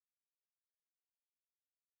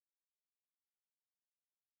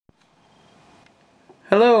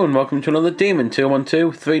Hello and welcome to another Demon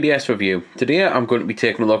 212 3DS review. Today I'm going to be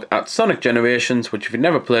taking a look at Sonic Generations, which if you've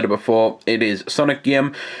never played it before, it is a Sonic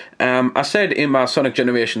game. I said in my Sonic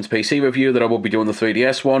Generations PC review that I would be doing the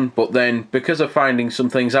 3DS one, but then because of finding some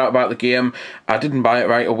things out about the game, I didn't buy it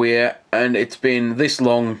right away, and it's been this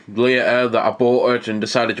long later that I bought it and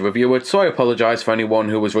decided to review it, so I apologise for anyone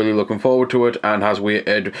who was really looking forward to it and has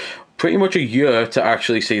waited pretty much a year to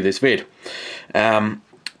actually see this vid.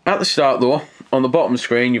 At the start though, on the bottom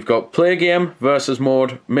screen you've got play game, versus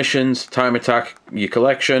mode, missions, time attack, your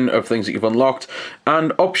collection of things that you've unlocked,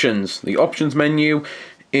 and options. The options menu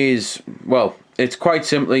is, well, it's quite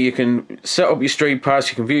simply you can set up your street pass,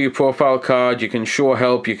 you can view your profile card, you can show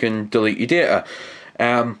help, you can delete your data.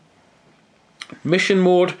 Mission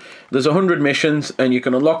mode, there's 100 missions and you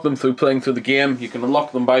can unlock them through playing through the game. You can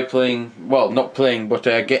unlock them by playing, well, not playing, but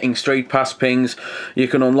getting street pass pings. You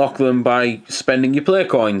can unlock them by spending your play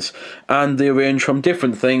coins, and they range from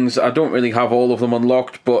different things. I don't really have all of them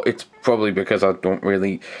unlocked, but it's probably because I don't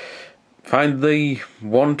really find the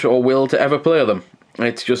want or will to ever play them.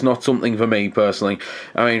 It's just not something for me personally.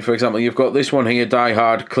 I mean, for example, you've got this one here, Die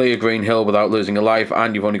Hard, clear Green Hill without losing a life,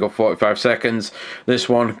 and you've only got 45 seconds. This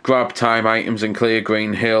one, grab time items and clear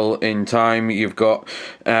Green Hill in time. You've got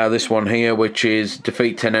this one here, which is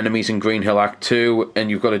defeat 10 enemies in Green Hill Act 2, and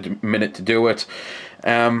you've got a minute to do it.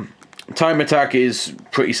 Time attack is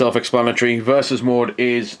pretty self-explanatory. Versus mode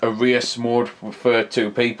is a race mode for two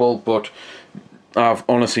people, but I've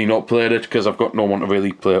honestly not played it because I've got no one to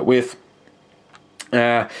really play it with.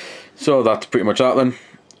 So that's pretty much that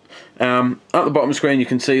then. At the bottom screen you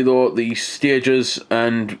can see though the stages,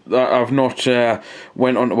 and I've not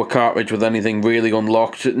went onto a cartridge with anything really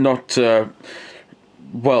unlocked, not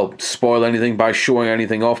well, spoil anything by showing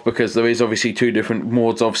anything off, because there is obviously two different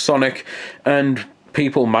modes of Sonic, and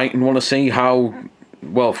people might want to see how,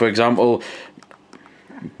 well, for example,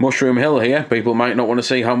 Mushroom Hill here, people might not want to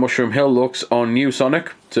see how Mushroom Hill looks on new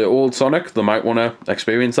Sonic to old Sonic. They might want to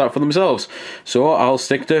experience that for themselves. So I'll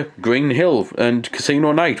stick to Green Hill and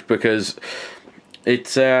Casino Night because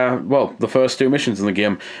it's, well, the first two missions in the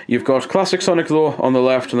game. You've got Classic Sonic though on the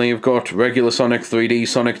left, and then you've got regular Sonic, 3D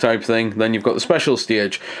Sonic type thing. Then you've got the special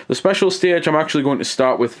stage. The special stage I'm actually going to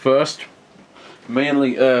start with first.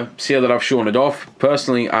 Mainly see that I've shown it off.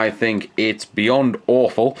 Personally, I think it's beyond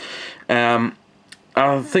awful.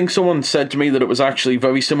 I think someone said to me that it was actually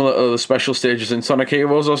very similar to the special stages in Sonic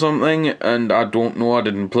Heroes or something, and I don't know, I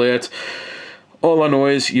didn't play it. All I know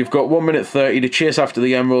is you've got 1 minute 30 to chase after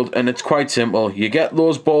the emerald, and it's quite simple. You get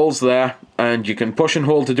those balls there, and you can push and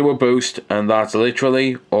hold to do a boost, and that's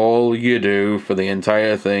literally all you do for the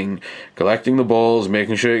entire thing. Collecting the balls,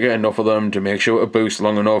 making sure you get enough of them to make sure it boosts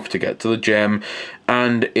long enough to get to the gem,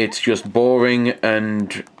 and it's just boring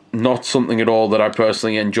and not something at all that I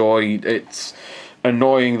personally enjoy. It's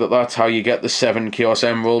annoying that that's how you get the 7 Chaos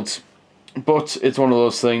Emeralds, but it's one of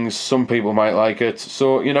those things. Some people might like it,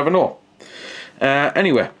 so you never know.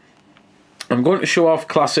 Anyway, I'm going to show off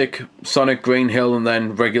classic Sonic Green Hill and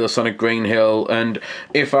then regular Sonic Green Hill, and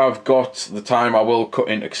if I've got the time I will cut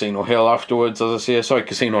into Casino Hill afterwards, as I say, sorry,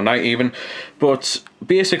 Casino Night even. But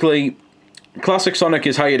basically, classic Sonic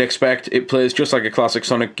is how you'd expect. It plays just like a classic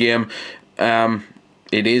Sonic game.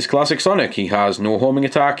 It is classic Sonic. He has no homing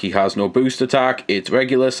attack, he has no boost attack, it's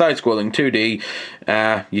regular, side-scrolling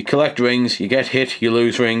 2D. You collect rings, you get hit, you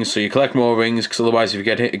lose rings, so you collect more rings, because otherwise if you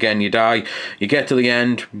get hit again you die. You get to the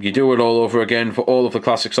end, you do it all over again for all of the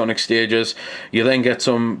classic Sonic stages. You then get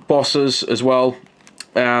some bosses as well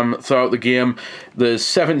throughout the game. There's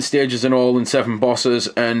 7 stages in all and 7 bosses,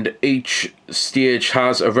 and each stage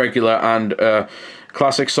has a regular and a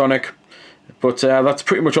classic Sonic. But that's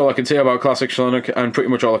pretty much all I can say about Classic Sonic, and pretty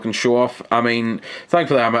much all I can show off. I mean,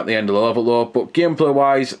 thankfully I'm at the end of the level though, but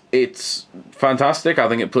gameplay-wise, it's fantastic. I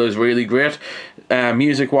think it plays really great.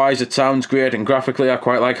 Music-wise, it sounds great, and graphically I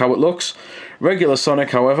quite like how it looks. Regular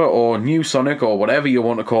Sonic, however, or New Sonic, or whatever you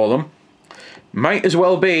want to call them, might as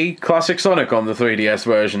well be Classic Sonic on the 3DS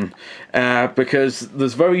version, because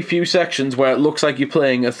there's very few sections where it looks like you're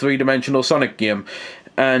playing a three-dimensional Sonic game,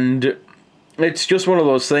 and it's just one of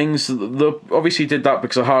those things. They obviously did that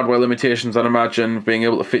because of hardware limitations, I'd imagine, being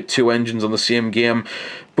able to fit 2 engines on the same game,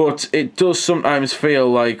 but it does sometimes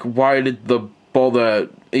feel like, why did they bother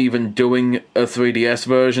even doing a 3DS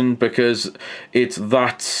version, because it's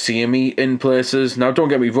that samey in places. Now don't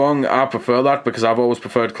get me wrong, I prefer that because I've always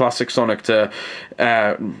preferred classic Sonic to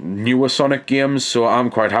newer Sonic games, so I'm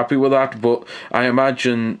quite happy with that. But I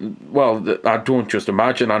imagine, well, I don't just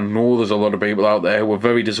imagine, I know there's a lot of people out there who were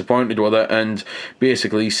very disappointed with it and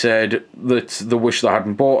basically said that they wish they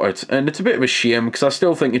hadn't bought it, and it's a bit of a shame because I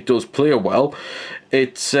still think it does play well.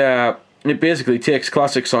 It's it basically takes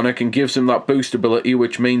classic Sonic and gives him that boost ability,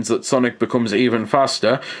 which means that Sonic becomes even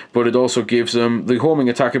faster, but it also gives him the homing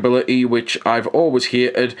attack ability, which I've always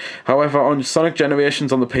hated. However, on Sonic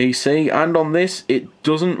Generations on the PC and on this, it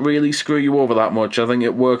doesn't really screw you over that much. I think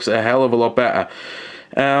it works a hell of a lot better.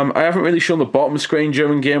 I haven't really shown the bottom screen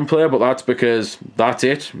during gameplay, but that's because that's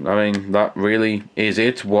it. I mean, that really is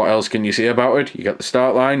it. What else can you say about it? You get the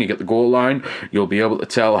start line, you get the goal line, you'll be able to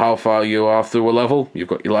tell how far you are through a level, you've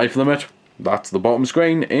got your life limit. That's the bottom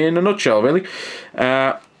screen in a nutshell, really.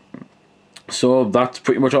 So that's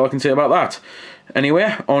pretty much all I can say about that.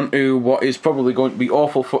 Anyway, on to what is probably going to be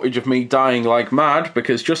awful footage of me dying like mad,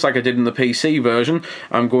 because just like I did in the PC version,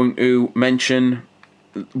 I'm going to mention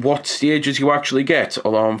what stages you actually get,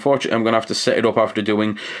 although unfortunately I'm going to have to set it up after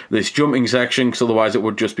doing this jumping section, because otherwise it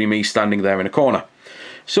would just be me standing there in a corner.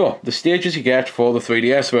 So, the stages you get for the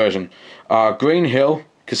 3DS version are Green Hill,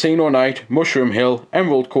 Casino Night, Mushroom Hill,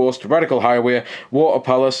 Emerald Coast, Radical Highway, Water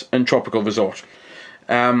Palace and Tropical Resort.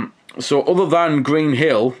 So other than Green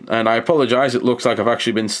Hill, and I apologise, it looks like I've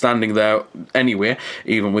actually been standing there anyway,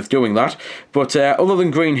 even with doing that, but other than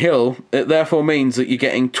Green Hill, it therefore means that you're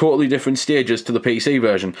getting totally different stages to the PC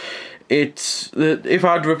version. If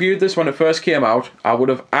I'd reviewed this when it first came out, I would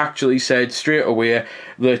have actually said straight away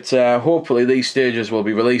that hopefully these stages will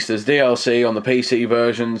be released as DLC on the PC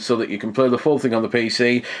version so that you can play the full thing on the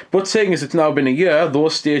PC, but seeing as it's now been a year,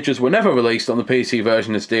 those stages were never released on the PC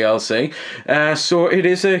version as DLC, so it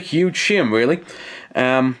is a huge shame, really.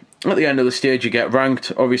 At the end of the stage you get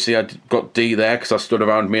ranked. Obviously I got D there because I stood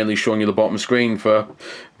around mainly showing you the bottom screen for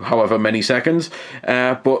however many seconds,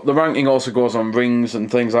 but the ranking also goes on rings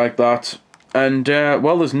and things like that. And,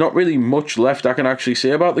 well, there's not really much left I can actually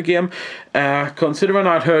say about the game. Considering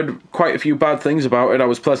I'd heard quite a few bad things about it, I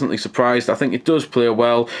was pleasantly surprised. I think it does play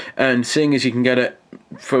well, and seeing as you can get it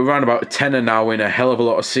for around about a tenner now in a hell of a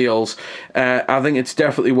lot of sales, I think it's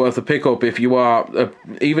definitely worth a pick-up if you are,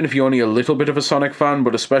 even if you're only a little bit of a Sonic fan,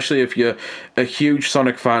 but especially if you're a huge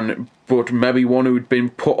Sonic fan, but maybe one who'd been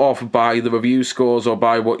put off by the review scores or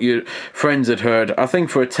by what your friends had heard. I think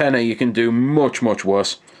for a tenner you can do much, much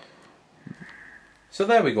worse. So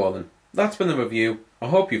there we go then. That's been the review. I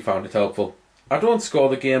hope you found it helpful. I don't score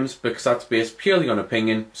the games because that's based purely on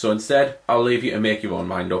opinion, so instead I'll leave you to make your own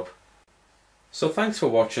mind up. So thanks for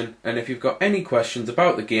watching, and if you've got any questions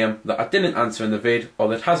about the game that I didn't answer in the vid or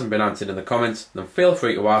that hasn't been answered in the comments, then feel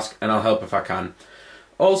free to ask and I'll help if I can.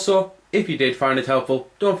 Also, if you did find it helpful,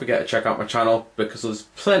 don't forget to check out my channel because there's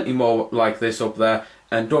plenty more like this up there,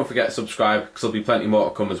 and don't forget to subscribe because there'll be plenty more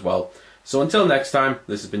to come as well. So until next time,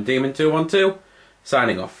 this has been Demon212,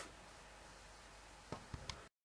 signing off.